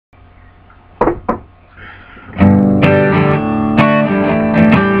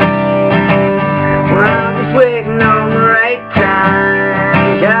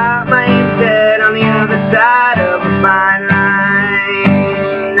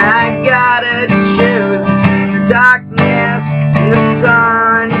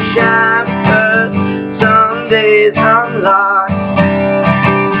I'm lost.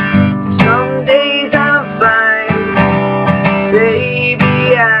 Some days I'm fine.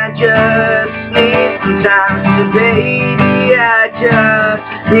 Baby, I just need some time. So baby, I just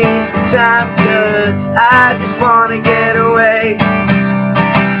need some time, 'cause I just wanna get away.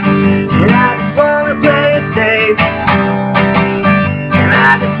 And I just wanna play it safe. And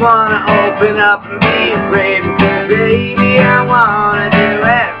I just wanna open up and be afraid. Because baby, I wanna do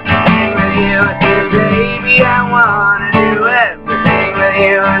everything with you. Because baby, I wanna do everything with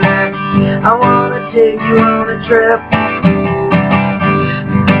you. And I wanna take you on a trip.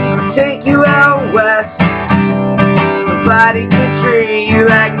 I'll take you out west. Nobody can treat you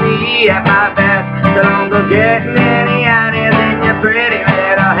like me at my best. So don't go getting any ideas in your pretty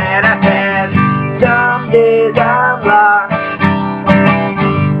little head of head. Some days I'm lost.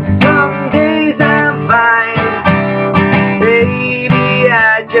 Some days I'm fine. Baby,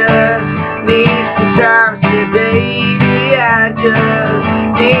 I just need some time. So baby, I just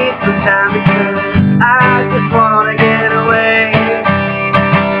need some time, because I just wanna get away.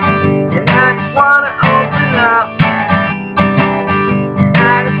 And I just wanna open up.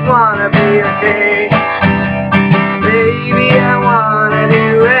 I just wanna be okay. Baby, I wanna do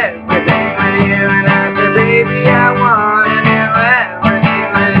everything with you. And I said, baby, I wanna do everything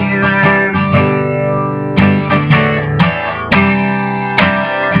with you.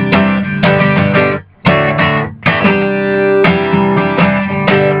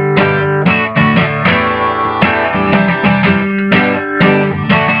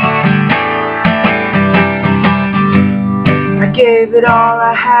 I gave it all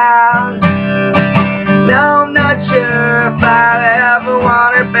I had. Now I'm not sure if I'll ever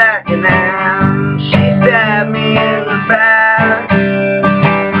want her back. And then she stabbed me in the back.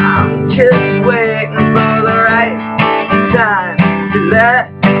 I'm just waiting for the right time to let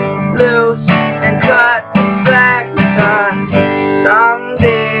loose and cut back. Because some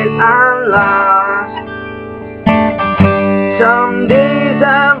days I'm lost. Some days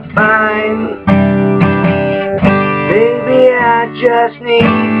I'm fine. Baby, I just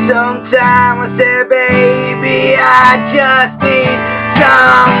need some time. I said, baby, I just need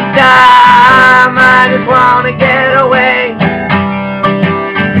some time. I just wanna get away.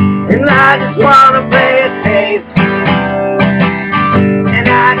 And I just wanna play it safe. And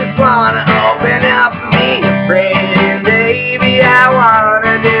I just wanna open up and be afraid. And baby, I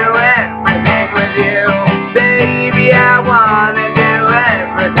wanna do everything with you. Baby, I wanna do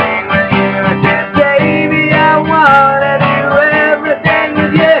everything with you. I said, baby, I wanna do everything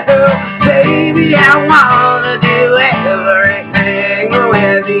with you. Baby, I wanna do everything.